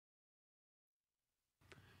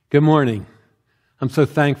Good morning. I'm so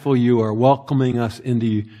thankful you are welcoming us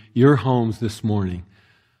into your homes this morning.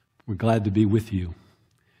 We're glad to be with you.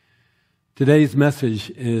 Today's message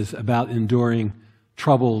is about enduring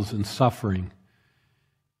troubles and suffering.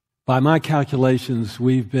 By my calculations,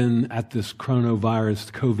 we've been at this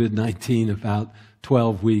coronavirus, COVID-19, about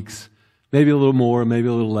 12 weeks. Maybe a little more, maybe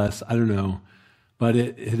a little less, I don't know. But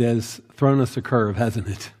it has thrown us a curve, hasn't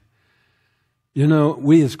it? You know,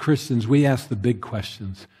 we as Christians, we ask the big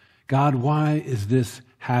questions. God, why is this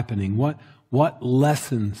happening? What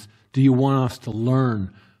lessons do you want us to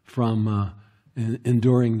learn from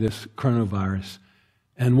enduring this coronavirus?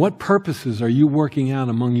 And what purposes are you working out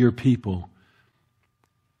among your people?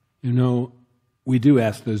 You know, we do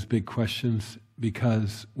ask those big questions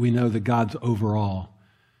because we know that God's over all.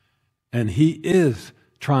 And He is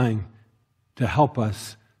trying to help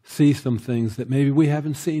us see some things that maybe we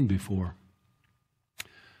haven't seen before.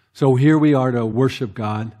 So here we are to worship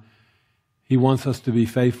God. He wants us to be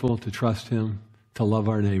faithful, to trust Him, to love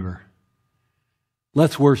our neighbor.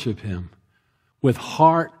 Let's worship Him with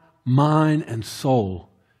heart, mind, and soul.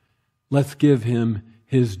 Let's give Him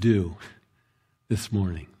His due this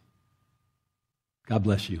morning. God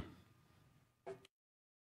bless you.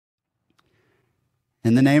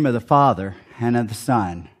 In the name of the Father, and of the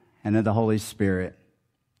Son, and of the Holy Spirit.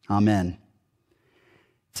 Amen.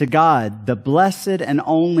 To God, the blessed and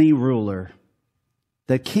only ruler,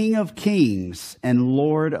 the King of kings and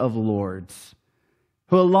Lord of lords,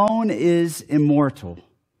 who alone is immortal,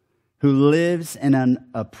 who lives in an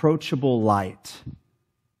approachable light,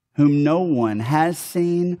 whom no one has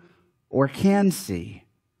seen or can see.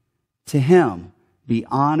 To Him be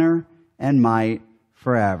honor and might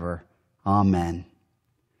forever. Amen.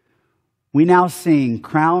 We now sing,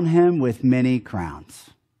 Crown Him with Many Crowns.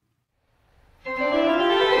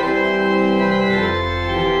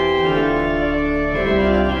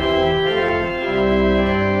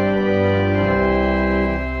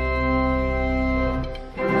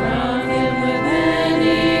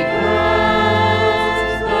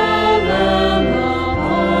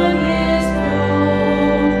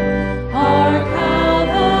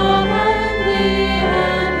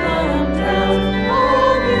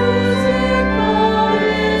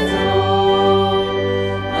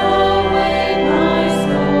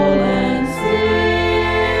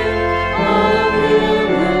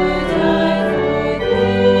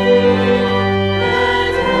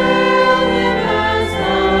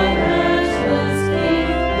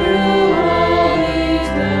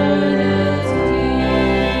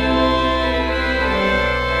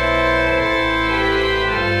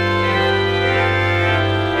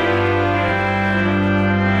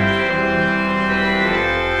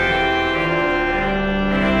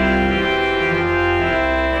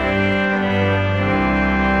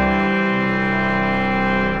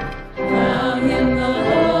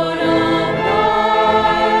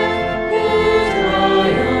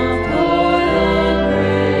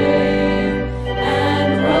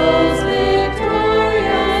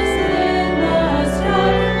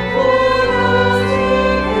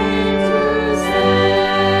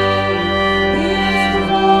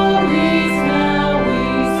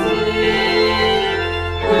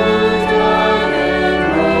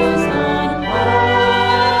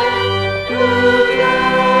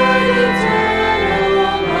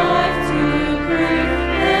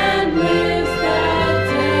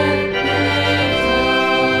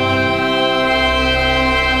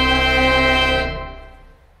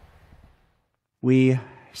 We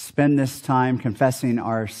spend this time confessing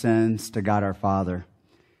our sins to God our Father.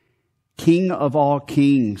 King of all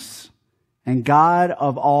kings and God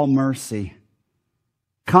of all mercy,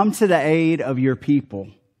 come to the aid of your people.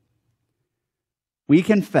 We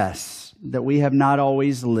confess that we have not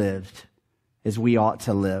always lived as we ought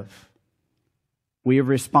to live. We have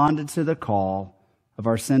responded to the call of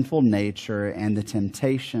our sinful nature and the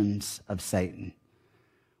temptations of Satan.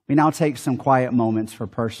 We now take some quiet moments for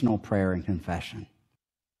personal prayer and confession.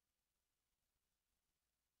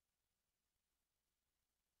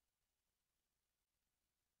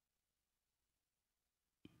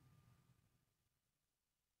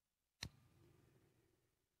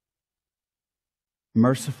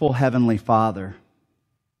 Merciful Heavenly Father,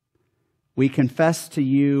 we confess to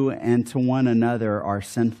you and to one another our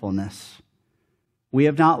sinfulness. We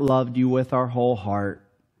have not loved you with our whole heart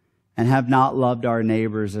and have not loved our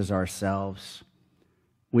neighbors as ourselves.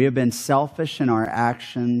 We have been selfish in our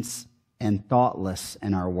actions and thoughtless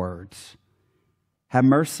in our words. Have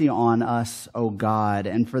mercy on us, O God,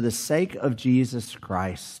 and for the sake of Jesus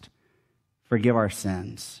Christ, forgive our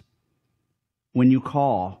sins. When you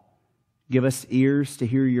call, Give us ears to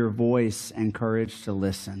hear your voice and courage to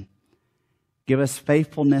listen. Give us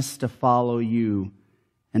faithfulness to follow you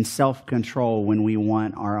and self-control when we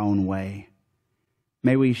want our own way.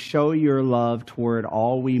 May we show your love toward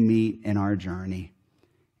all we meet in our journey.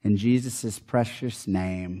 In Jesus' precious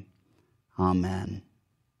name, amen.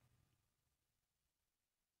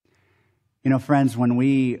 You know, friends, when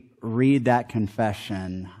we read that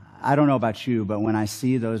confession, I don't know about you, but when I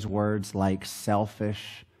see those words like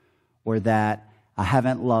selfish, or that I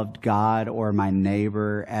haven't loved God or my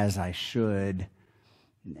neighbor as I should,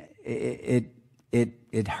 it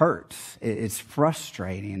hurts. It's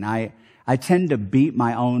frustrating. I tend to beat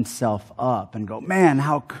my own self up and go, man,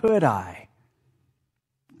 how could I?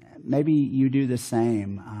 Maybe you do the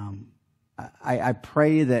same. I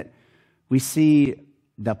pray that we see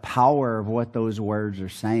the power of what those words are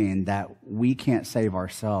saying, that we can't save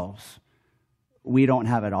ourselves. We don't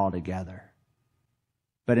have it all together.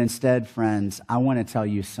 But instead, friends, I want to tell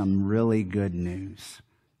you some really good news.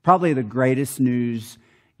 Probably the greatest news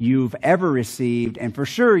you've ever received, and for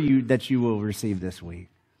sure that you will receive this week.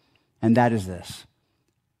 And that is this: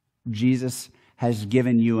 Jesus has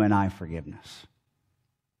given you and I forgiveness.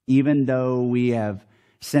 Even though we have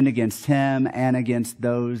sinned against him and against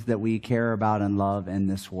those that we care about and love in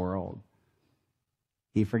this world,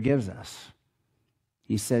 he forgives us.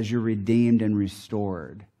 He says you're redeemed and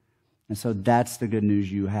restored. And so that's the good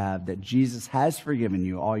news you have, that Jesus has forgiven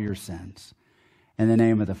you all your sins. In the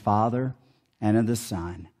name of the Father, and of the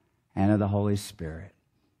Son, and of the Holy Spirit.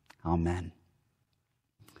 Amen.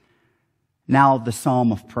 Now the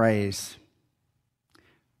Psalm of Praise.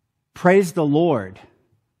 Praise the Lord.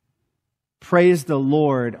 Praise the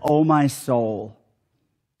Lord, O my soul.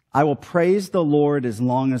 I will praise the Lord as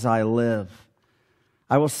long as I live.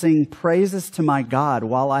 I will sing praises to my God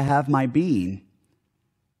while I have my being.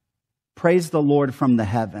 Praise the Lord from the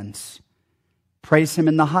heavens. Praise him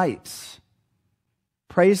in the heights.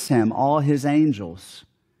 Praise him, all his angels.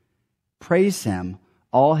 Praise him,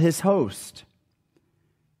 all his host.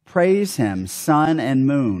 Praise him, sun and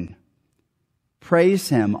moon. Praise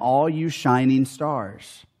him, all you shining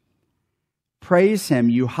stars. Praise him,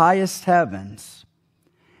 you highest heavens,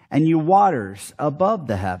 and you waters above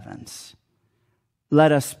the heavens.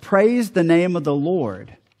 Let us praise the name of the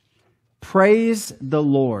Lord. Praise the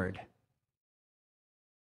Lord.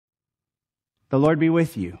 The Lord be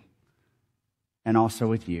with you, and also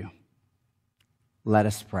with you. Let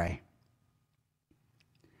us pray.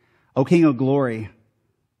 O King of glory,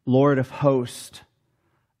 Lord of hosts,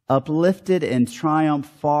 uplifted in triumph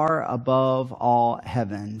far above all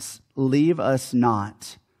heavens, leave us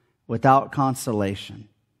not without consolation,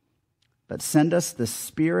 but send us the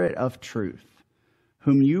Spirit of truth,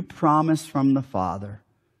 whom you promised from the Father,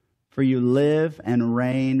 for you live and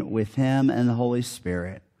reign with him and the Holy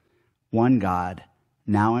Spirit, one God,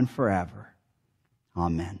 now and forever.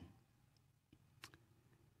 Amen.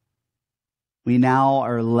 We now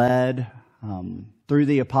are led through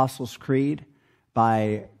the Apostles' Creed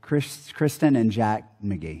by Kristen and Jack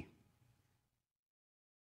McGee.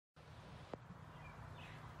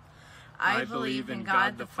 I believe in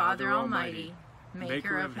God the Father Almighty,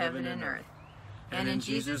 maker of heaven and earth, and in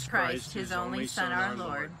Jesus Christ, his only Son, our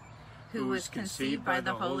Lord, who was conceived by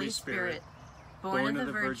the Holy Spirit, born of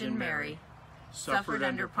the Virgin Mary, suffered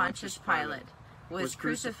under Pontius Pilate, was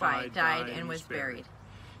crucified, died, and was buried.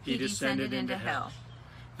 He descended into hell.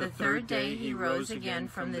 The third day he rose again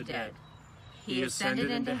from the dead. He ascended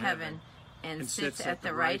into heaven and sits at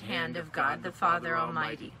the right hand of God the Father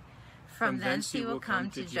Almighty. From thence he will come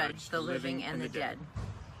to judge the living and the dead.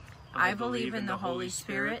 I believe in the Holy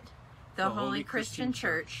Spirit, the holy Christian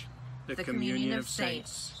Church, the communion of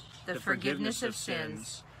saints, the forgiveness of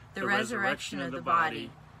sins, the resurrection of the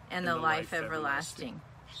body, and the life everlasting.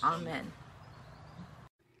 Amen.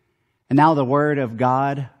 And now the word of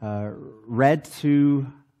God read to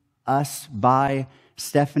us by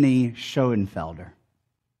Stephanie Schoenfelder.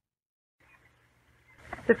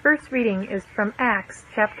 The first reading is from Acts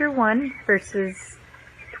chapter 1, verses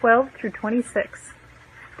 12 through 26.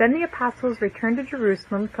 Then the apostles returned to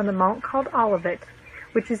Jerusalem from the mount called Olivet,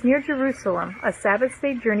 which is near Jerusalem, a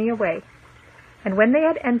Sabbath-day journey away. And when they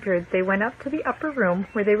had entered, they went up to the upper room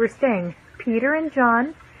where they were staying, Peter and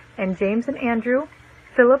John, and James and Andrew,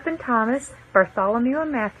 Philip and Thomas, Bartholomew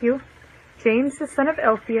and Matthew, James the son of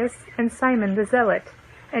Alphaeus, and Simon the Zealot,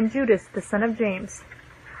 and Judas the son of James.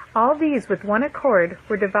 All these with one accord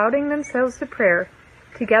were devoting themselves to prayer,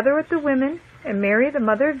 together with the women, and Mary the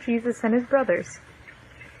mother of Jesus and his brothers.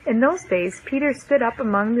 In those days Peter stood up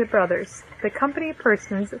among the brothers, the company of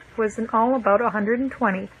persons was in all about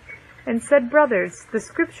 120, and said, Brothers, the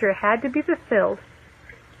scripture had to be fulfilled,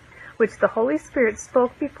 which the Holy Spirit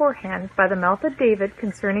spoke beforehand by the mouth of David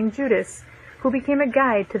concerning Judas, who became a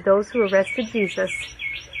guide to those who arrested Jesus.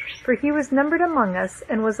 For he was numbered among us,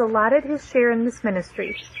 and was allotted his share in this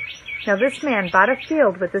ministry. Now this man bought a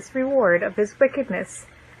field with this reward of his wickedness,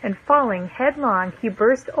 and falling headlong he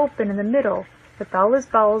burst open in the middle, with all his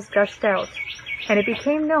bowels gushed out. And it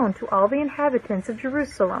became known to all the inhabitants of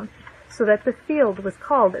Jerusalem, so that the field was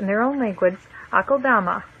called in their own language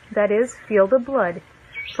Akeldama, that is, field of blood.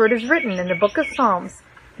 For it is written in the book of Psalms,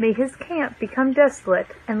 May his camp become desolate,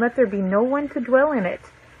 and let there be no one to dwell in it,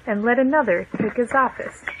 and let another take his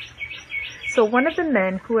office. So one of the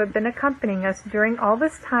men who had been accompanying us during all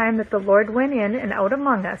this time that the Lord went in and out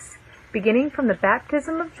among us, beginning from the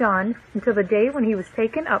baptism of John until the day when he was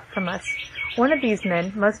taken up from us, one of these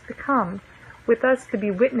men must come with us to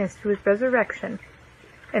be witness to his resurrection.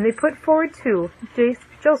 And they put forward two,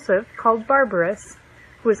 Joseph, called Barsabbas,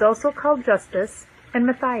 who is also called Justus, and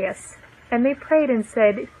Matthias. And they prayed and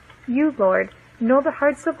said, You, Lord, know the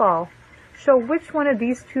hearts of all. Show which one of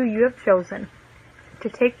these two you have chosen to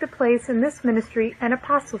take the place in this ministry and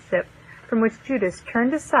apostleship from which Judas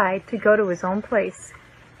turned aside to go to his own place.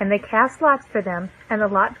 And they cast lots for them, and the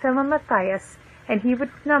lot fell on Matthias, and he was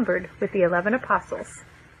numbered with the 11 apostles.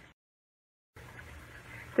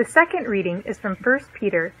 The second reading is from 1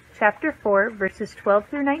 Peter chapter 4, verses 12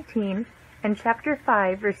 through 19, and chapter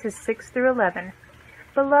 5, verses 6 through 11.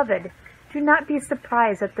 Beloved, do not be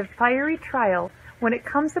surprised at the fiery trial when it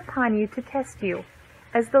comes upon you to test you,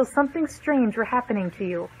 as though something strange were happening to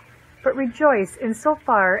you. But rejoice in so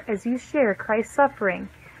far as you share Christ's suffering,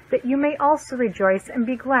 that you may also rejoice and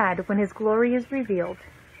be glad when his glory is revealed.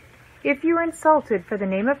 If you are insulted for the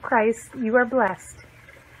name of Christ, you are blessed,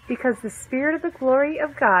 because the Spirit of the glory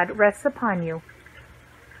of God rests upon you.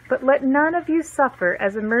 But let none of you suffer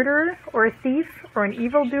as a murderer, or a thief, or an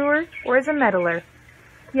evildoer, or as a meddler.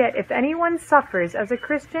 Yet if anyone suffers as a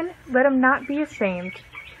Christian, let him not be ashamed.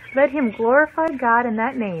 Let him glorify God in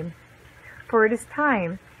that name. For it is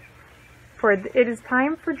time for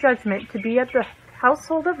judgment to be at the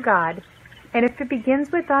household of God. And if it begins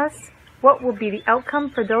with us, what will be the outcome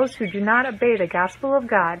for those who do not obey the gospel of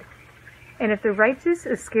God? And if the righteous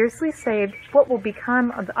is scarcely saved, what will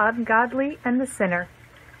become of the ungodly and the sinner?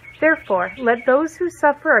 Therefore, let those who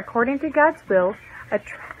suffer according to God's will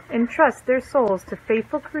entrust their souls to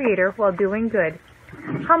faithful Creator while doing good.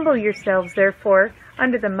 Humble yourselves, therefore,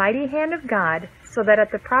 under the mighty hand of God, so that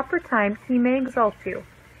at the proper time he may exalt you,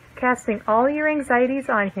 casting all your anxieties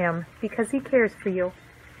on him, because he cares for you.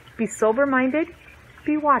 Be sober-minded,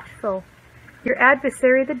 be watchful. Your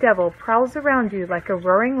adversary the devil prowls around you like a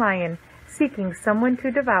roaring lion, seeking someone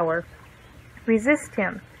to devour. Resist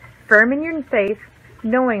him, firm in your faith,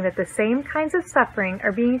 knowing that the same kinds of suffering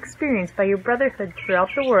are being experienced by your brotherhood throughout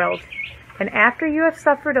the world. And after you have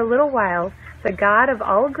suffered a little while, the God of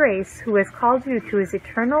all grace, who has called you to his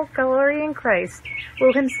eternal glory in Christ,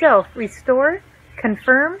 will himself restore,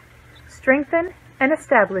 confirm, strengthen, and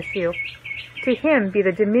establish you. To him be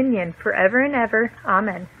the dominion forever and ever.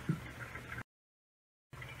 Amen.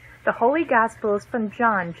 The Holy Gospel is from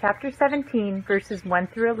John chapter 17, verses 1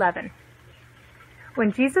 through 11.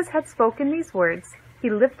 When Jesus had spoken these words, he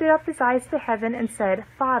lifted up his eyes to heaven and said,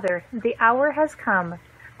 Father, the hour has come.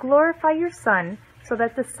 Glorify your Son, so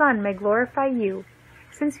that the Son may glorify you,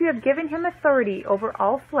 since you have given him authority over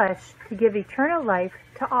all flesh to give eternal life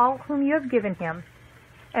to all whom you have given him.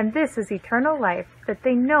 And this is eternal life, that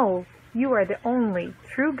they know you are the only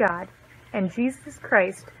true God, and Jesus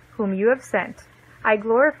Christ, whom you have sent. I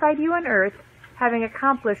glorified you on earth, having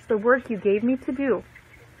accomplished the work you gave me to do.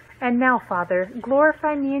 And now, Father,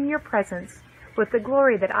 glorify me in your presence, with the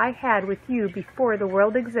glory that I had with you before the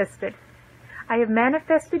world existed. I have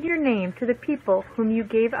manifested your name to the people whom you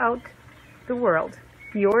gave out the world.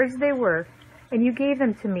 Yours they were, and you gave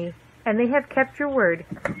them to me, and they have kept your word.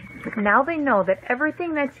 Now they know that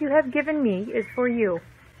everything that you have given me is for you.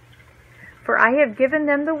 For I have given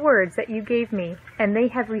them the words that you gave me, and they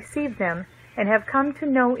have received them, and have come to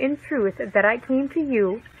know in truth that I came to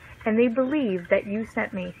you, and they believe that you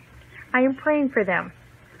sent me. I am praying for them.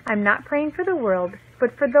 I'm not praying for the world,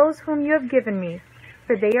 but for those whom you have given me,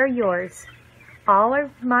 for they are yours. All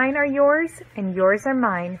mine are yours, and yours are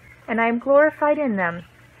mine, and I am glorified in them.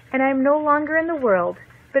 And I am no longer in the world,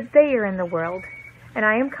 but they are in the world, and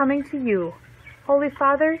I am coming to you. Holy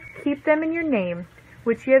Father, keep them in your name,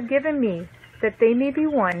 which you have given me, that they may be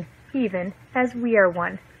one, even as we are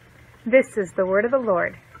one. This is the word of the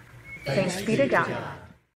Lord. Thanks be to God.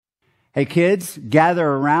 Hey kids, gather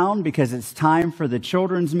around because it's time for the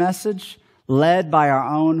children's message led by our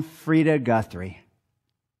own Frida Guthrie.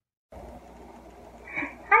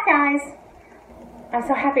 Hi guys. I'm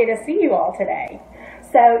so happy to see you all today.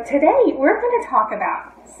 So today we're going to talk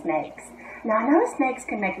about snakes. Now I know snakes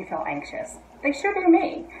can make you feel anxious. They sure do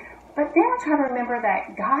me. But then I try to remember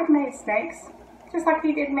that God made snakes just like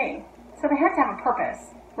He did me. So they have to have a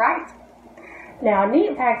purpose, right? Now a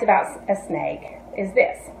neat fact about a snake is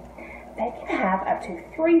this. They can have up to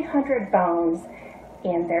 300 bones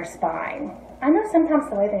in their spine. I know sometimes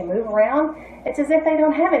the way they move around, it's as if they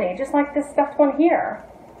don't have any, just like this stuffed one here.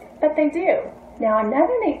 But they do. Now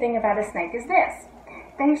another neat thing about a snake is this.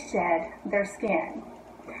 They shed their skin.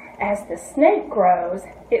 As the snake grows,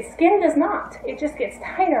 its skin does not. It just gets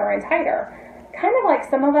tighter and tighter, kind of like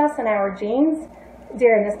some of us in our jeans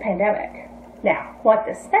during this pandemic. Now, what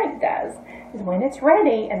the snake does is when it's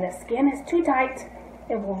ready and the skin is too tight,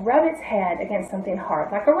 it will rub its head against something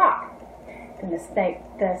hard like a rock. Then the snake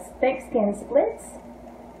skin splits,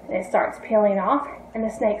 and it starts peeling off, and the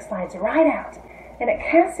snake slides right out, and it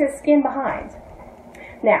casts its skin behind.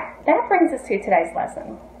 Now, that brings us to today's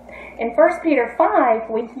lesson. In 1 Peter 5,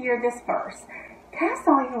 we hear this verse, "Cast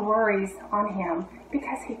all your worries on Him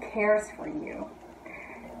because He cares for you."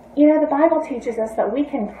 You know, the Bible teaches us that we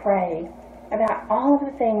can pray about all of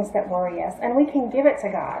the things that worry us, and we can give it to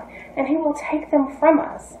God, and He will take them from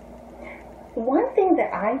us. One thing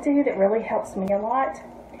that I do that really helps me a lot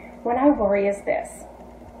when I worry is this.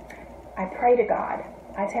 I pray to God.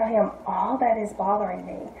 I tell Him all that is bothering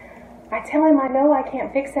me. I tell Him I know I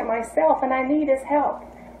can't fix it myself and I need His help.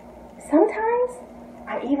 Sometimes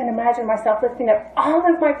I even imagine myself lifting up all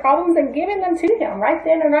of my problems and giving them to Him right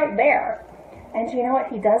then and right there. And you know what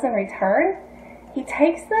He does in return? He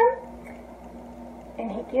takes them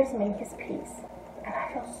and He gives me His peace. And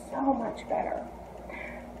I feel so much better.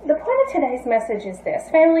 The point of today's message is this.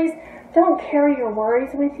 Families, don't carry your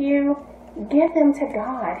worries with you. Give them to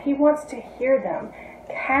God. He wants to hear them.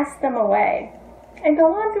 Cast them away. And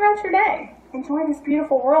go on throughout your day. Enjoy this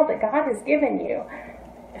beautiful world that God has given you.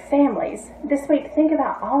 Families, this week, think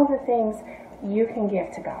about all of the things you can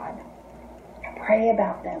give to God. Pray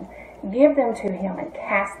about them. Give them to Him and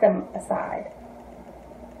cast them aside.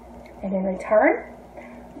 And in return,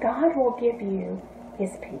 God will give you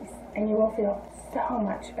His peace. And you will feel so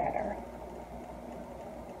much better.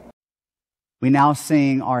 We now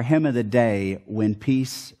sing our hymn of the day, "When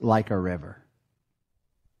Peace Like a River."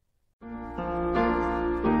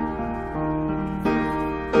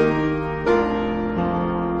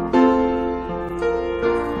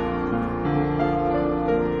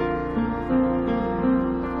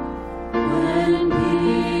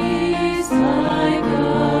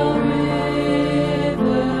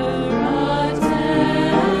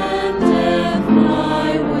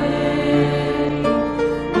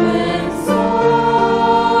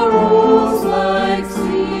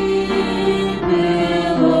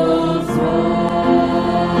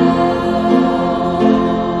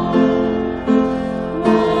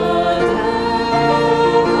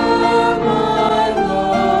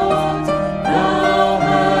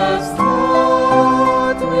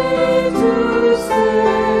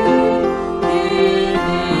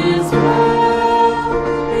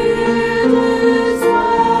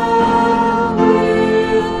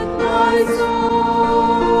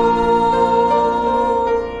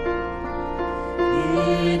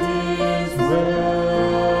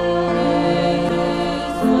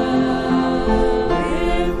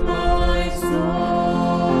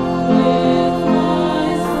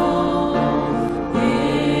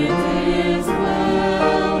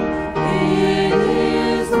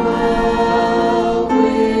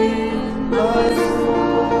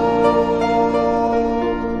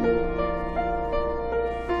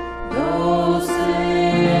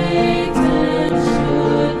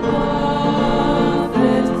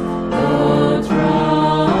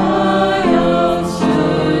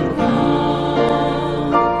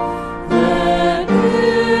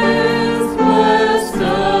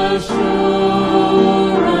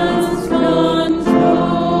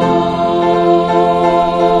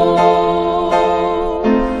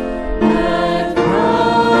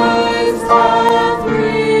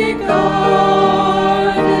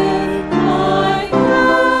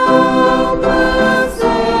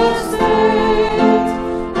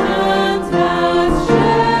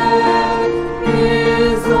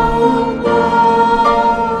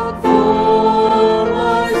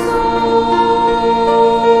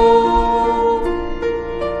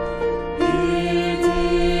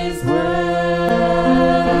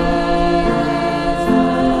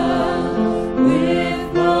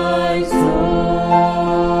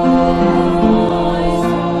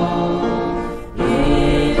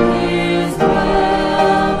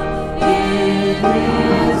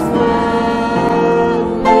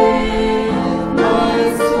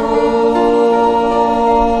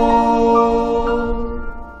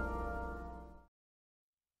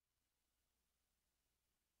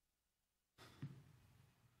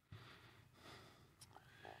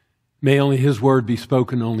 May only His word be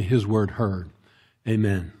spoken, only His word heard.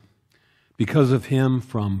 Amen. Because of Him,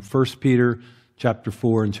 from 1 Peter chapter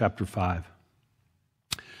 4 and chapter 5.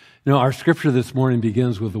 You know, our scripture this morning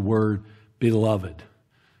begins with the word beloved.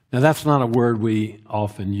 Now, that's not a word we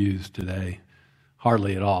often use today.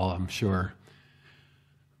 Hardly at all, I'm sure.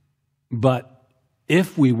 But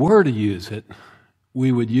if we were to use it,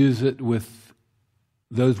 we would use it with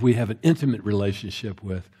those we have an intimate relationship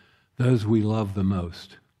with, those we love the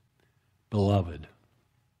most. Beloved.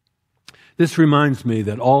 This reminds me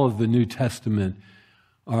that all of the New Testament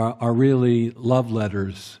are really love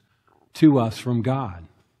letters to us from God.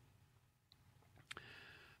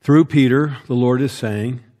 Through Peter, the Lord is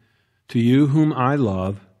saying, to you whom I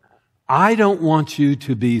love, I don't want you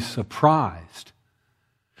to be surprised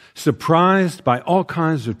by all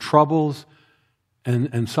kinds of troubles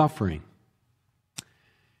and suffering.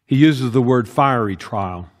 He uses the word fiery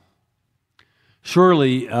trial.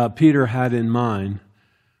 Surely Peter had in mind,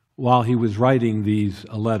 while he was writing these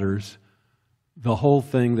letters, the whole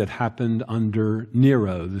thing that happened under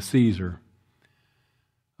Nero, the Caesar.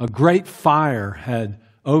 A great fire had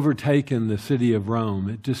overtaken the city of Rome.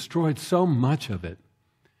 It destroyed so much of it.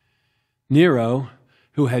 Nero,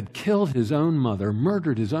 who had killed his own mother,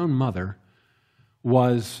 murdered his own mother,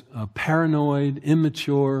 was a paranoid,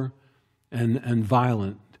 immature, and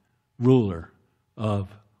violent ruler of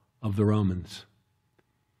the Romans.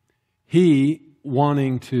 He,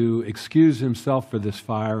 wanting to excuse himself for this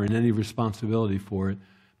fire and any responsibility for it,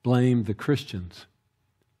 blamed the Christians.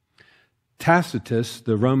 Tacitus,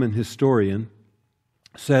 the Roman historian,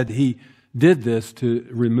 said he did this to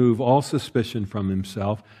remove all suspicion from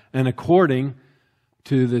himself, and according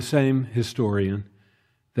to the same historian,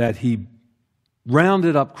 that he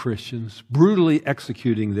rounded up Christians, brutally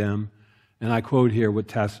executing them, and I quote here what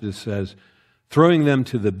Tacitus says, throwing them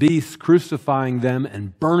to the beasts, crucifying them,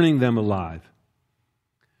 and burning them alive.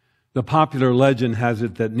 The popular legend has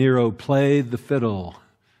it that Nero played the fiddle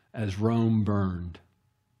as Rome burned.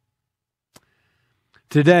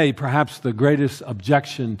 Today, perhaps the greatest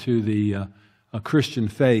objection to the Christian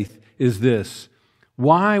faith is this: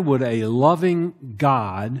 why would a loving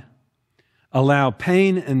God allow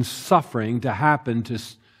pain and suffering to happen to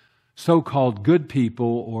so-called good people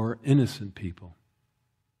or innocent people?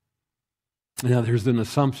 Now, there's an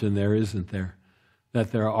assumption there, isn't there,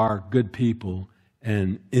 that there are good people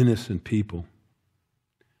and innocent people.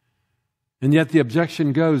 And yet the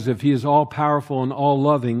objection goes, if He is all-powerful and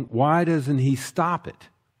all-loving, why doesn't He stop it?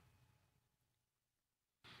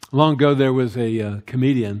 Long ago, there was a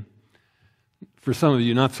comedian, for some of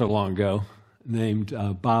you not so long ago, named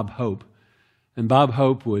Bob Hope. And Bob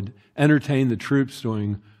Hope would entertain the troops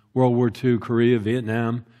during World War II, Korea,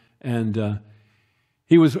 Vietnam, and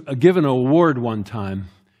he was given an award one time,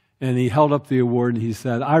 and he held up the award and he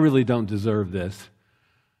said, I really don't deserve this,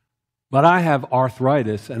 but I have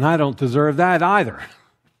arthritis and I don't deserve that either.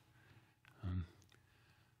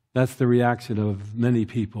 That's the reaction of many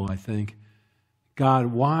people, I think. God,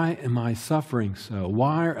 why am I suffering so?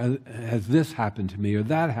 Why has this happened to me or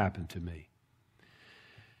that happened to me?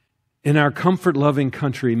 In our comfort-loving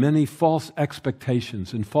country, many false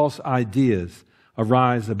expectations and false ideas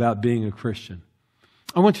arise about being a Christian.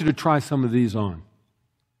 I want you to try some of these on.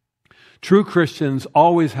 True Christians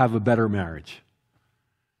always have a better marriage.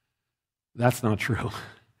 That's not true.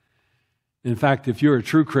 In fact, if you're a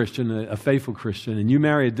true Christian, a faithful Christian, and you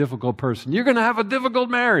marry a difficult person, you're going to have a difficult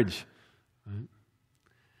marriage. Right?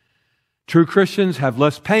 True Christians have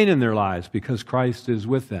less pain in their lives because Christ is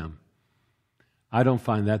with them. I don't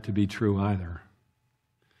find that to be true either.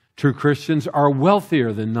 True Christians are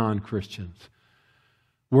wealthier than non-Christians.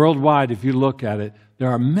 Worldwide, if you look at it, there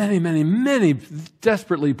are many, many, many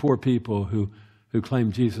desperately poor people who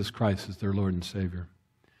claim Jesus Christ as their Lord and Savior.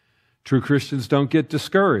 True Christians don't get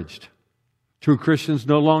discouraged. True Christians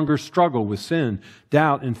no longer struggle with sin,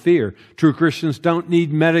 doubt, and fear. True Christians don't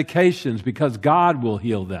need medications because God will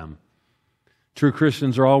heal them. True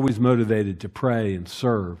Christians are always motivated to pray and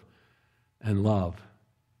serve and love.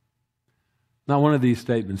 Not one of these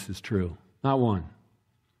statements is true. Not one.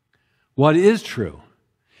 What is true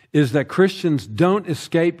is that Christians don't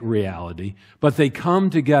escape reality, but they come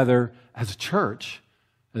together as a church,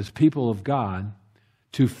 as people of God,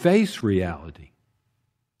 to face reality.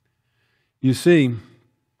 You see,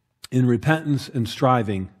 in repentance and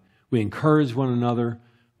striving, we encourage one another,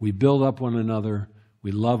 we build up one another,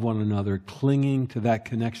 we love one another, clinging to that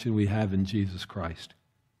connection we have in Jesus Christ.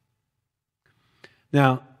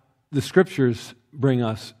 Now, the Scriptures bring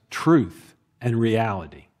us truth and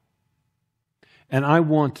reality. And I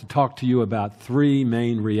want to talk to you about three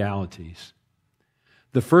main realities.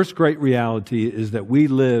 The first great reality is that we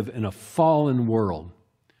live in a fallen world,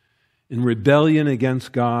 in rebellion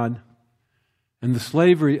against God, and the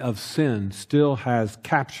slavery of sin still has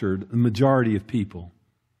captured the majority of people.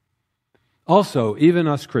 Also, even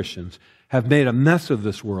us Christians have made a mess of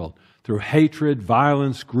this world through hatred,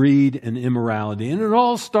 violence, greed, and immorality. And it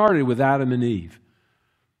all started with Adam and Eve.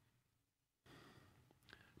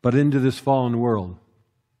 But into this fallen world,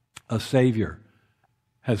 a Savior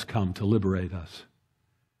has come to liberate us.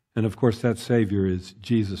 And of course, that Savior is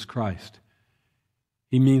Jesus Christ.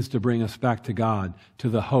 He means to bring us back to God, to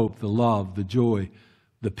the hope, the love, the joy,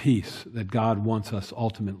 the peace that God wants us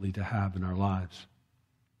ultimately to have in our lives.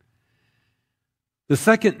 The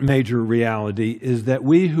second major reality is that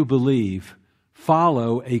we who believe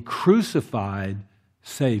follow a crucified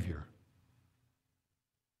Savior.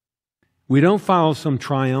 We don't follow some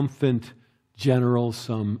triumphant general,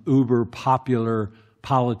 some uber popular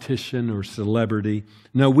politician or celebrity.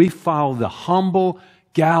 No, we follow the humble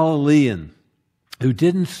Galilean who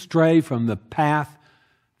didn't stray from the path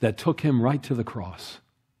that took him right to the cross.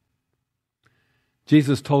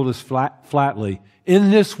 Jesus told us flatly,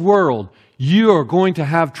 in this world, you are going to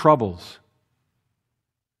have troubles.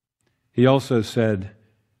 He also said,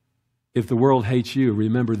 if the world hates you,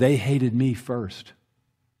 remember, they hated me first.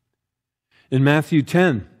 In Matthew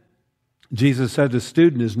 10, Jesus said, the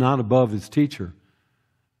student is not above his teacher,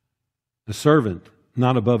 the servant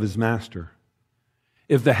not above his master.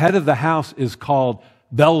 If the head of the house is called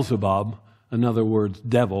Beelzebub, in other words,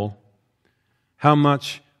 devil, how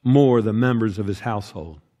much more the members of his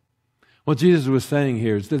household? What Jesus was saying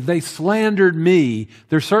here is that they slandered me,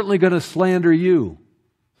 they're certainly going to slander you.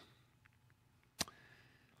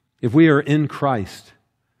 If we are in Christ,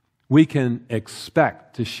 we can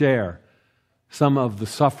expect to share some of the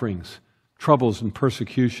sufferings, troubles, and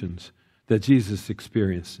persecutions that Jesus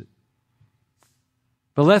experienced.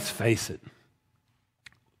 But let's face it,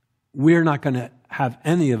 we're not going to have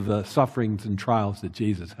any of the sufferings and trials that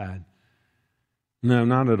Jesus had. No,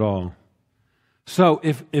 not at all. So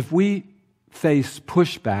if we face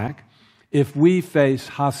pushback, if we face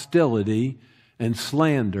hostility and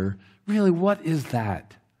slander, really, what is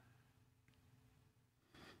that?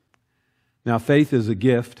 Now, faith is a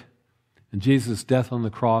gift, and Jesus' death on the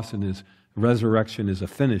cross and his resurrection is a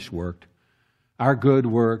finished work. Our good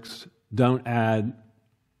works don't add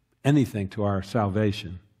anything to our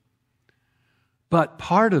salvation. But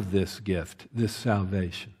part of this gift, this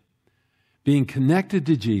salvation, being connected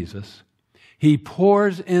to Jesus, he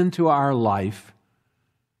pours into our life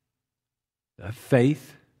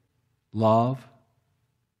faith, love,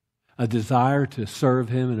 a desire to serve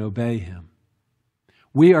him and obey him.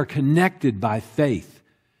 We are connected by faith,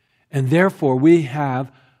 and therefore we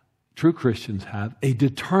have, true Christians have, a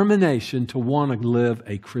determination to want to live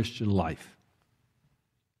a Christian life.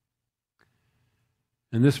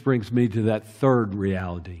 And this brings me to that third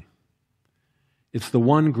reality. It's the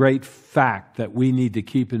one great fact that we need to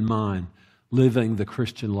keep in mind living the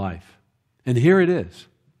Christian life. And here it is.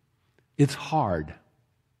 It's hard.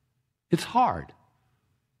 It's hard.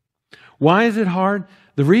 Why is it hard?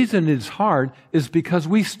 The reason it's hard is because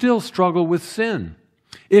we still struggle with sin.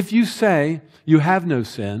 If you say you have no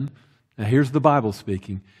sin, now here's the Bible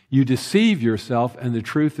speaking, you deceive yourself and the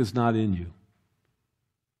truth is not in you.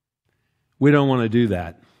 We don't want to do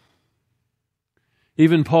that.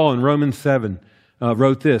 Even Paul in Romans 7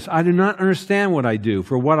 wrote this, I do not understand what I do,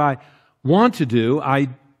 for what I want to do, I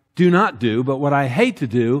do not do, but what I hate to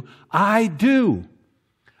do, I do.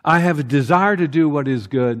 I have a desire to do what is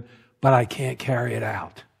good, but I can't carry it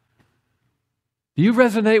out. Do you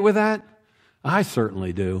resonate with that? I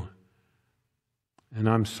certainly do. And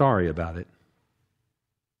I'm sorry about it.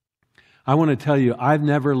 I want to tell you, I've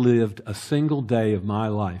never lived a single day of my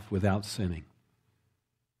life without sinning.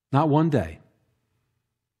 Not one day.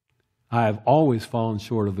 I have always fallen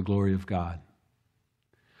short of the glory of God.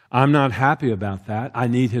 I'm not happy about that. I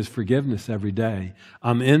need his forgiveness every day.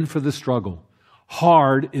 I'm in for the struggle.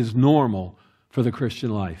 Hard is normal for the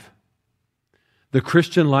Christian life. The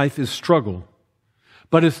Christian life is struggle,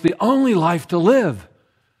 but it's the only life to live.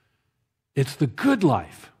 It's the good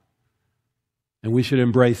life, and we should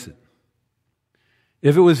embrace it.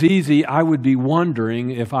 If it was easy, I would be wondering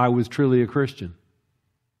if I was truly a Christian.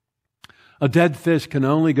 A dead fish can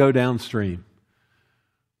only go downstream,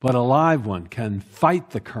 but a live one can fight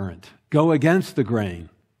the current, go against the grain.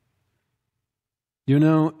 You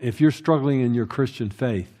know, if you're struggling in your Christian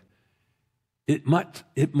faith, it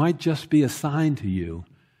might just be a sign to you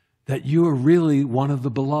that you are really one of the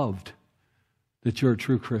beloved, that you're a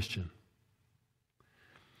true Christian.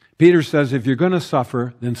 Peter says if you're going to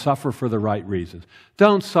suffer, then suffer for the right reasons.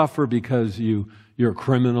 Don't suffer because you're you're a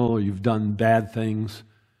criminal or you've done bad things.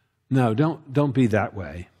 No, don't be that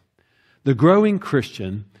way. The growing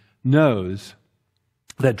Christian knows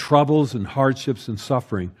that troubles and hardships and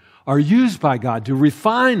suffering are used by God to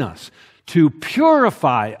refine us, to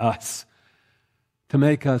purify us, to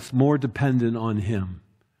make us more dependent on Him,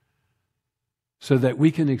 so that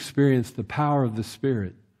we can experience the power of the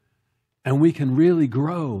Spirit and we can really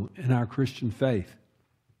grow in our Christian faith.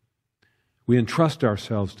 We entrust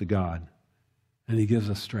ourselves to God, and He gives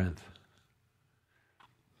us strength.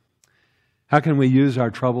 How can we use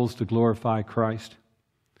our troubles to glorify Christ?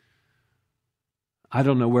 I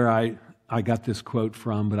don't know where I got this quote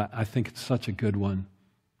from, but I think it's such a good one.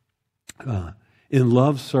 In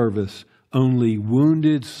love service, only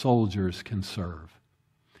wounded soldiers can serve.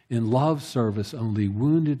 In love service, only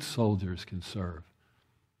wounded soldiers can serve.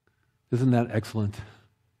 Isn't that excellent?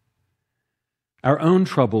 Our own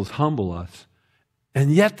troubles humble us,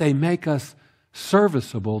 and yet they make us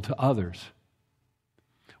serviceable to others.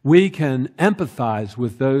 We can empathize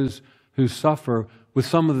with those who suffer with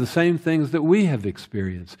some of the same things that we have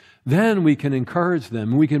experienced. Then we can encourage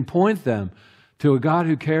them. We can point them to a God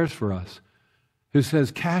who cares for us, who says,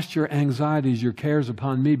 cast your anxieties, your cares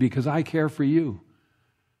upon me because I care for you.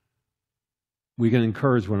 We can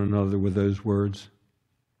encourage one another with those words.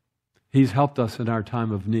 He's helped us in our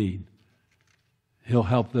time of need. He'll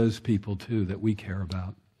help those people too that we care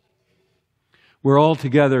about. We're all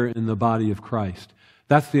together in the body of Christ.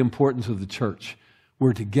 That's the importance of the church.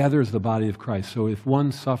 We're together as the body of Christ. So if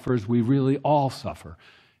one suffers, we really all suffer.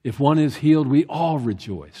 If one is healed, we all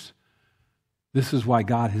rejoice. This is why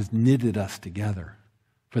God has knitted us together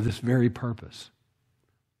for this very purpose.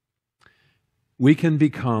 We can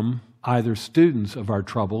become either students of our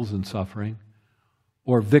troubles and suffering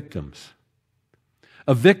or victims.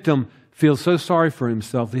 A victim feels so sorry for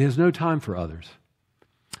himself that he has no time for others.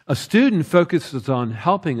 A student focuses on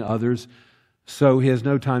helping others, so he has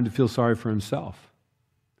no time to feel sorry for himself.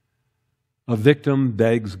 A victim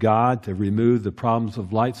begs God to remove the problems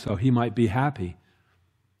of life so he might be happy.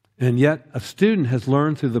 And yet a student has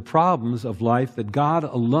learned through the problems of life that God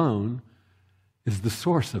alone is the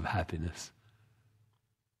source of happiness.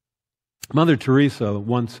 Mother Teresa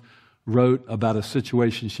once wrote about a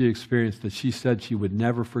situation she experienced that she said she would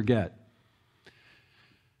never forget.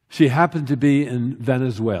 She happened to be in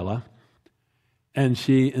Venezuela, and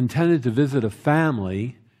she intended to visit a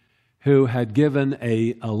family who had given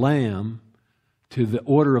a lamb to the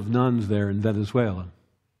order of nuns there in Venezuela.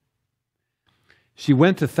 She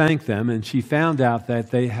went to thank them, and she found out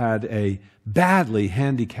that they had a badly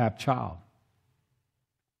handicapped child.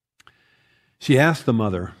 She asked the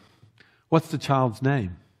mother, "What's the child's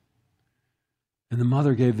name?" And the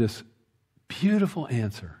mother gave this beautiful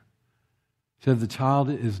answer. She said, "The child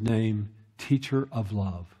is named Teacher of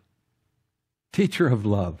Love." Teacher of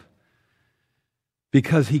Love.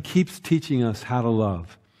 Because he keeps teaching us how to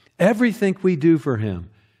love. Everything we do for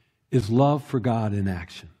him is love for God in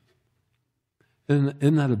action.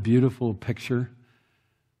 Isn't that a beautiful picture?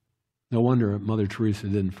 No wonder Mother Teresa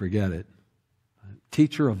didn't forget it.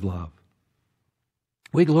 Teacher of love.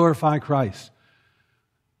 We glorify Christ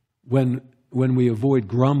when we avoid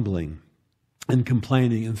grumbling and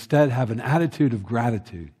complaining, instead have an attitude of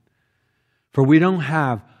gratitude. For we don't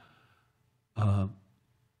have,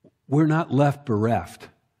 we're not left bereft.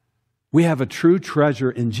 We have a true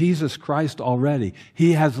treasure in Jesus Christ already.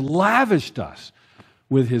 He has lavished us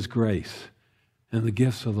with His grace and the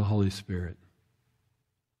gifts of the Holy Spirit.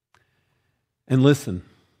 And listen,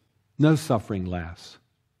 no suffering lasts.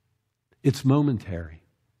 It's momentary.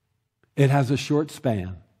 It has a short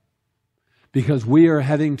span. Because we are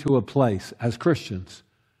heading to a place as Christians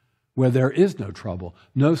where there is no trouble,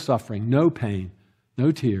 no suffering, no pain,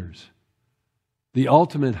 no tears. The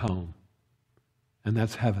ultimate home, and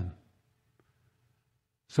that's heaven.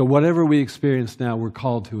 So whatever we experience now, we're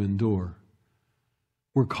called to endure.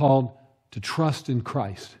 We're called to trust in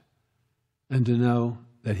Christ and to know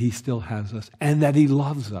that He still has us and that He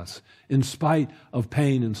loves us in spite of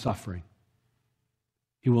pain and suffering.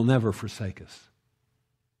 He will never forsake us.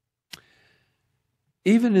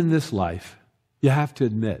 Even in this life, you have to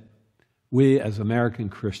admit, we as American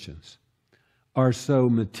Christians are so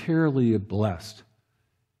materially blessed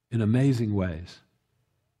in amazing ways.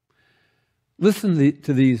 Listen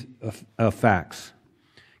to these facts.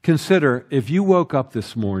 Consider, if you woke up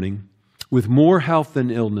this morning with more health than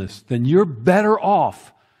illness, then you're better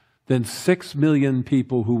off than 6 million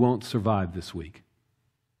people who won't survive this week.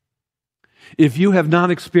 If you have not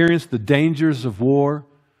experienced the dangers of war,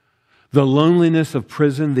 the loneliness of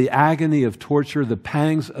prison, the agony of torture, the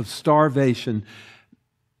pangs of starvation,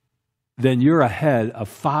 then you're ahead of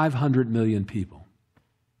 500 million people.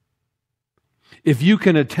 If you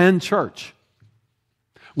can attend church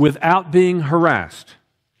without being harassed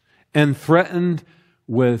and threatened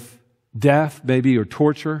with death, maybe, or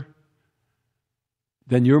torture,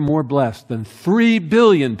 then you're more blessed than 3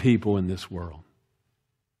 billion people in this world.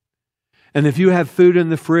 And if you have food in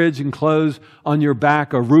the fridge and clothes on your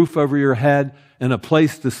back, a roof over your head, and a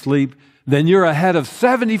place to sleep, then you're ahead of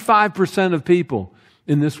 75% of people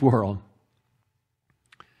in this world.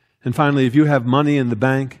 And finally, if you have money in the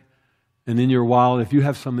bank and in your wallet, if you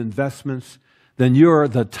have some investments, then you're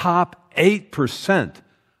the top 8%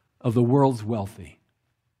 of the world's wealthy.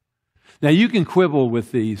 Now, you can quibble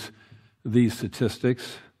with these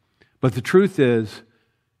statistics, but the truth is,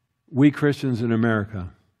 we Christians in America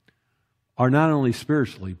are not only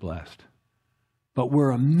spiritually blessed, but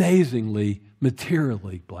we're amazingly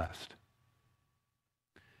materially blessed.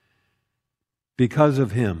 Because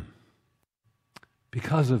of Him,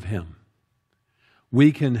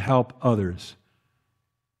 we can help others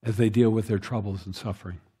as they deal with their troubles and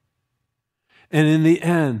suffering. And in the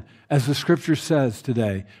end, as the Scripture says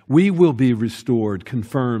today, we will be restored,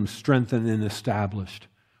 confirmed, strengthened, and established.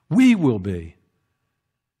 We will be.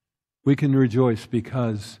 We can rejoice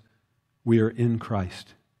because we are in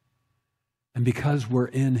Christ. And because we're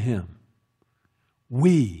in Him,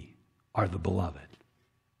 we are the beloved.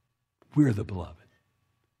 We're the beloved.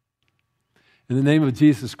 In the name of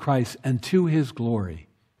Jesus Christ and to His glory,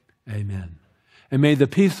 amen. And may the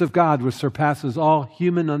peace of God, which surpasses all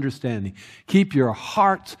human understanding, keep your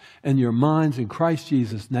hearts and your minds in Christ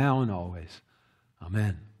Jesus now and always.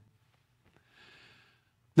 Amen.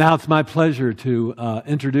 Now it's my pleasure to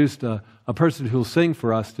introduce a person who will sing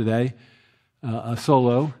for us today, a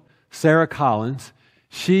solo, Sarah Collins.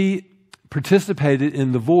 She participated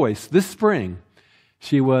in The Voice this spring.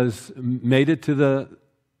 She made it to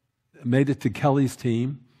Kelly's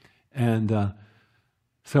team, and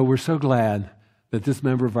so we're so glad that this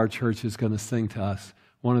member of our church is going to sing to us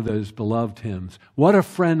one of those beloved hymns. What a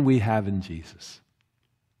friend we have in Jesus.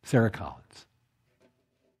 Sarah Collins.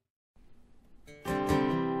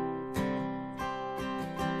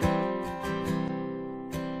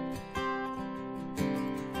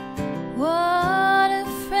 What a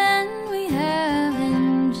friend we have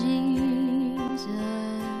in Jesus.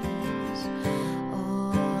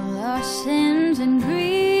 All our sins and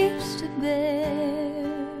griefs to bear.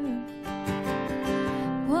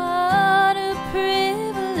 What a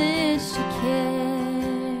privilege to carry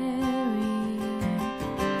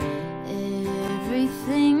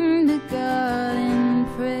everything to God in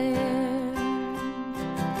prayer.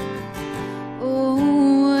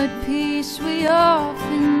 Oh, what peace we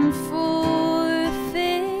often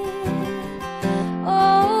forfeit.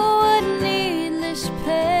 Oh, what needless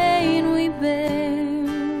pain we bear.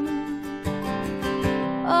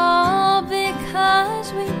 All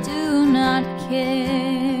because we do not carry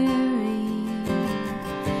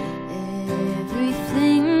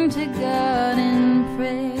everything to God in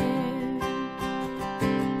prayer.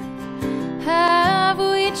 Have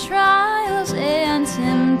we trials and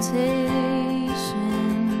temptations?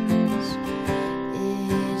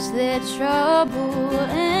 Is there trouble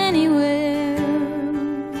anywhere?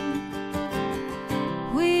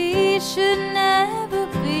 We should never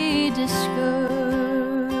be discouraged.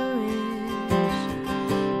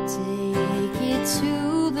 Take it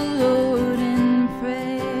to the Lord in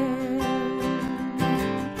prayer.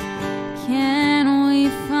 Can we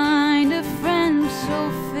find a friend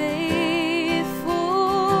so faithful,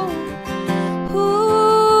 who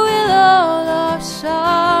will all our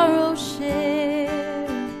sorrow share?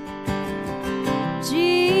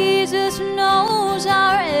 Jesus knows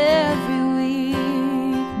our every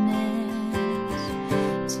weakness.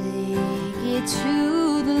 Take it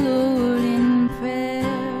to the Lord in prayer.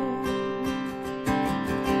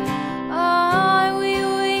 Are we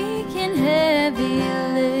weak and heavy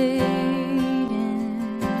laden,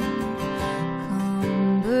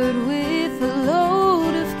 cumbered with a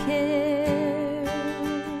load of care?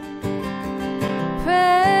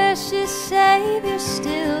 Precious Savior,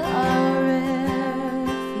 still our refuge.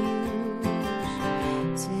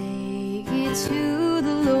 Take it to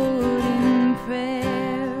the Lord in prayer.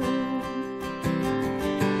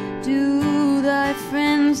 Do thy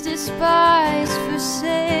friends despise,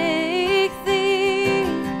 forsake thee?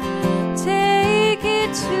 Take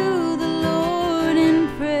it to the Lord in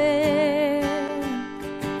prayer.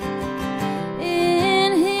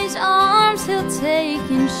 In His arms He'll take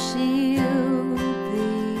and shield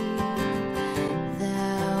thee.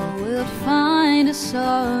 Thou wilt find a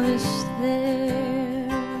solace there.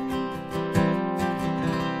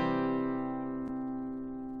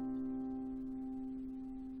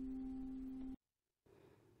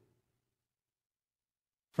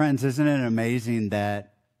 Friends, isn't it amazing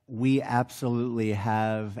that we absolutely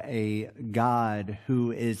have a God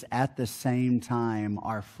who is at the same time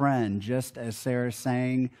our friend, just as Sarah's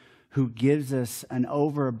saying, who gives us an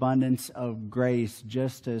overabundance of grace,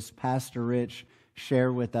 just as Pastor Rich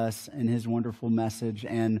shared with us in his wonderful message.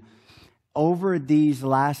 And over these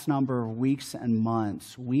last number of weeks and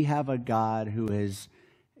months, we have a God who has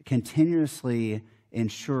continuously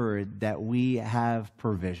ensured that we have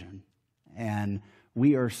provision. And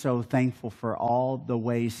we are so thankful for all the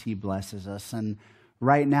ways he blesses us. And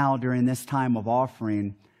right now, during this time of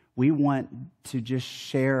offering, we want to just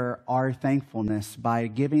share our thankfulness by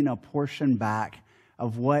giving a portion back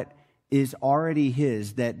of what is already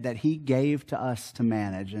his, that he gave to us to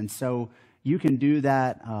manage. And so you can do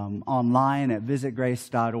that online at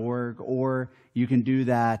visitgrace.org, or you can do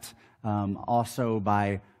that also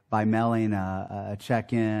by mailing a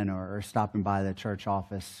check-in or stopping by the church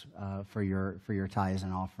office for your tithes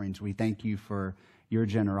and offerings. We thank you for your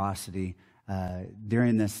generosity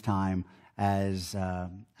during this time as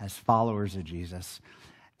followers of Jesus.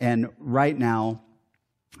 And right now,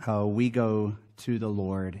 we go to the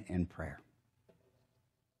Lord in prayer.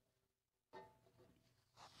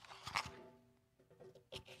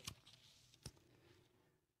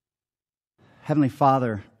 Heavenly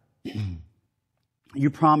Father, you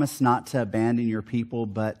promise not to abandon your people,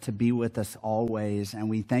 but to be with us always. And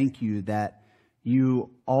we thank you that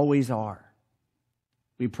you always are.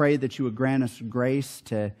 We pray that you would grant us grace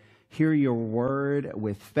to hear your word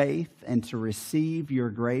with faith and to receive your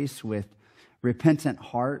grace with repentant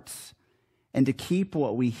hearts, and to keep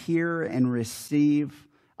what we hear and receive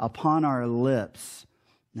upon our lips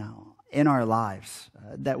now in our lives,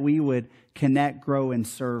 that we would connect, grow, and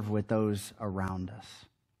serve with those around us.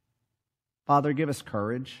 Father, give us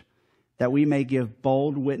courage that we may give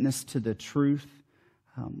bold witness to the truth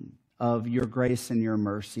of your grace and your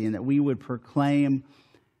mercy, and that we would proclaim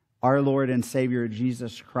our Lord and Savior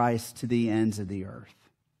Jesus Christ to the ends of the earth.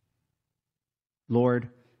 Lord,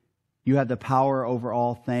 you have the power over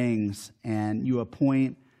all things, and you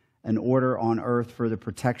appoint an order on earth for the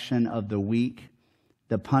protection of the weak,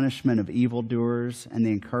 the punishment of evildoers, and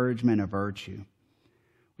the encouragement of virtue.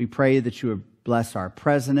 We pray that you would bless our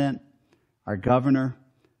president, our governor,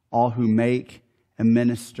 all who make and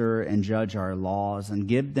minister and judge our laws, and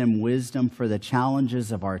give them wisdom for the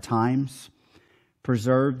challenges of our times.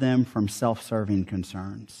 Preserve them from self-serving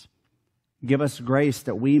concerns. Give us grace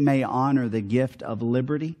that we may honor the gift of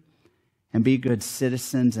liberty and be good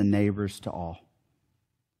citizens and neighbors to all.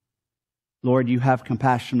 Lord, you have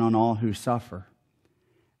compassion on all who suffer.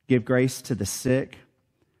 Give grace to the sick,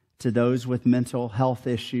 to those with mental health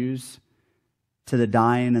issues, to the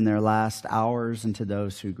dying in their last hours, and to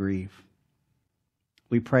those who grieve.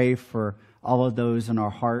 We pray for all of those in our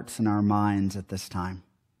hearts and our minds at this time.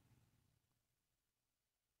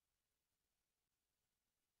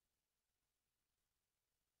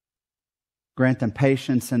 Grant them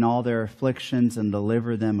patience in all their afflictions and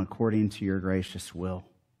deliver them according to your gracious will.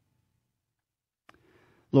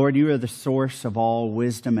 Lord, you are the source of all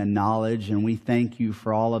wisdom and knowledge, and we thank you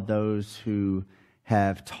for all of those who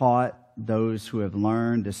have taught, those who have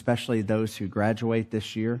learned, especially those who graduate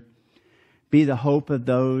this year. Be the hope of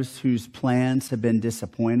those whose plans have been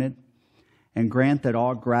disappointed, and grant that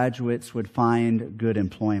all graduates would find good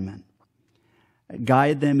employment.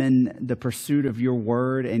 Guide them in the pursuit of your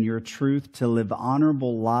word and your truth to live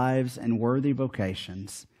honorable lives and worthy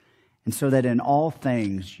vocations, and so that in all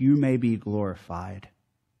things you may be glorified.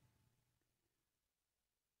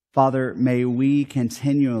 Father, may we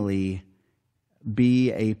continually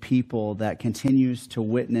be a people that continues to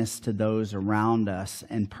witness to those around us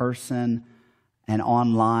in person and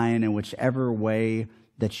online, in whichever way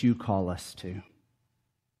that you call us to.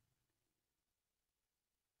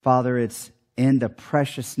 Father, it's in the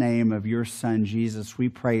precious name of your Son, Jesus, we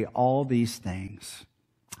pray all these things.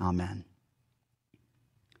 Amen.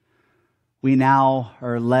 We now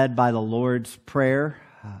are led by the Lord's Prayer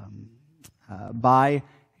by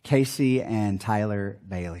Casey and Tyler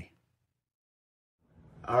Bailey.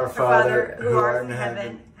 Our Father, who art in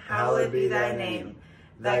heaven, hallowed be thy name.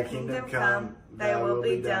 Thy kingdom come, thy will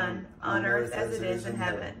be done, on earth as it is in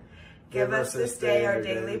heaven. Give us this day our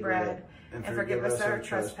daily bread, and forgive us our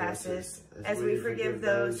trespasses, as we forgive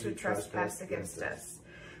those who trespass against us.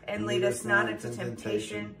 And lead us not into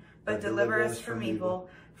temptation, but deliver us from evil.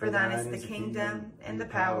 For thine is the kingdom, and the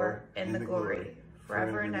power, and the glory,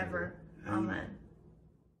 forever and ever. Amen.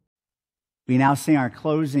 We now sing our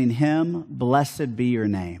closing hymn, Blessed Be Your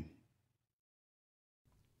Name.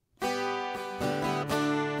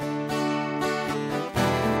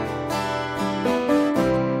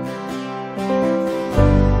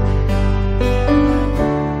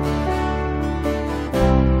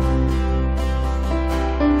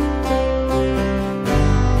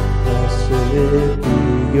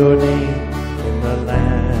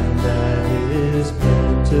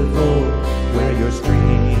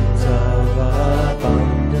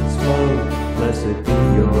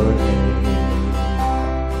 your name.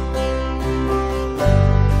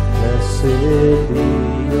 Blessed be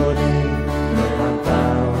your name. When I'm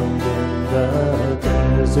found in the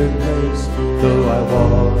desert place, though I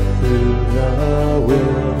walk through the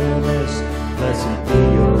wilderness, blessed be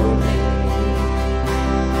your name.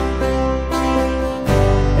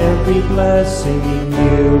 Every blessing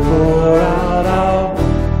you pour out, I'll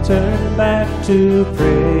turn back to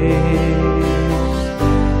praise.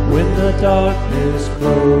 When the darkness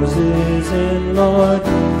closes in, Lord,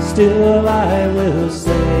 still I will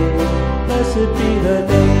say, blessed be the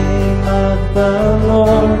name of the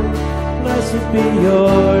Lord. Blessed be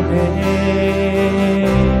your name.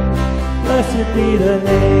 Blessed be the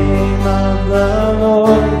name of the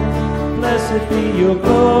Lord. Blessed be your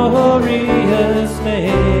glorious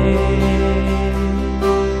name.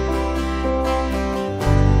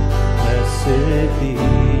 Blessed be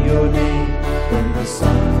your name when the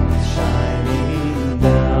sun's shining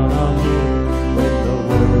down on you, when the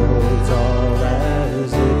world's all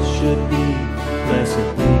as it should be. Blessed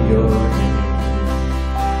be your name.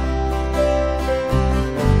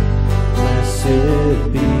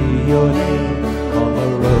 Blessed be your name on the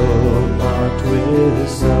road marked with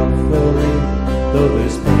suffering, though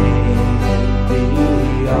there's pain in the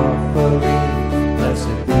offering.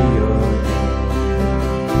 Blessed be your name.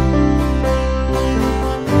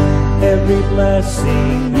 Every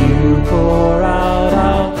blessing you pour out,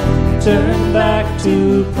 I'll turn back to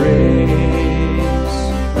praise.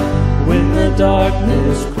 When the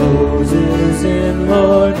darkness closes in,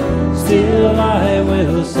 Lord, still I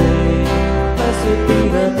will say, blessed be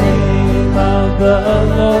the name of the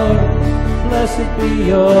Lord. Blessed be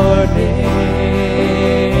your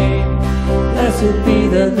name. Blessed be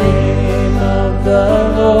the name of the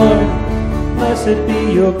Lord. Blessed be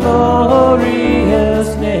your glorious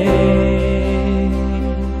name.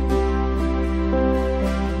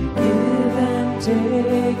 You give and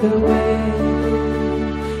take away.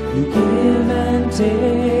 You give and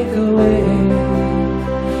take away.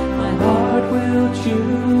 My heart will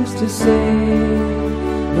choose to say,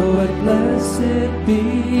 Lord, blessed be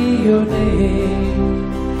your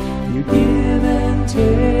name. You give and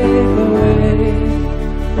take away.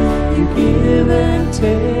 You give and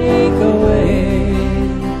take away.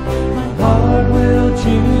 My heart will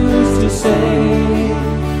choose to say,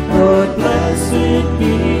 Lord, blessed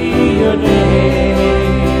be your name.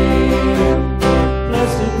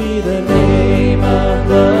 Blessed be the name of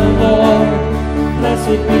the Lord.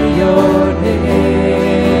 Blessed be your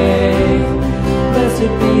name.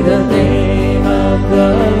 Blessed be the name of the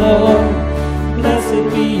Lord. Blessed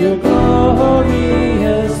be your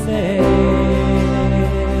glorious name.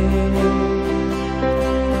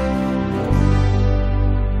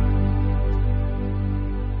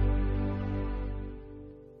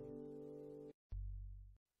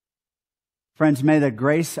 Friends, may the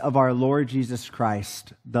grace of our Lord Jesus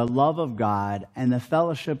Christ, the love of God, and the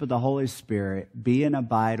fellowship of the Holy Spirit be and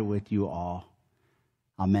abide with you all.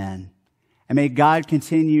 Amen. And may God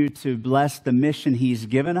continue to bless the mission He's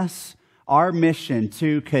given us, our mission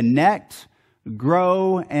to connect,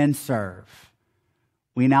 grow, and serve.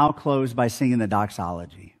 We now close by singing the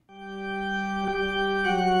doxology.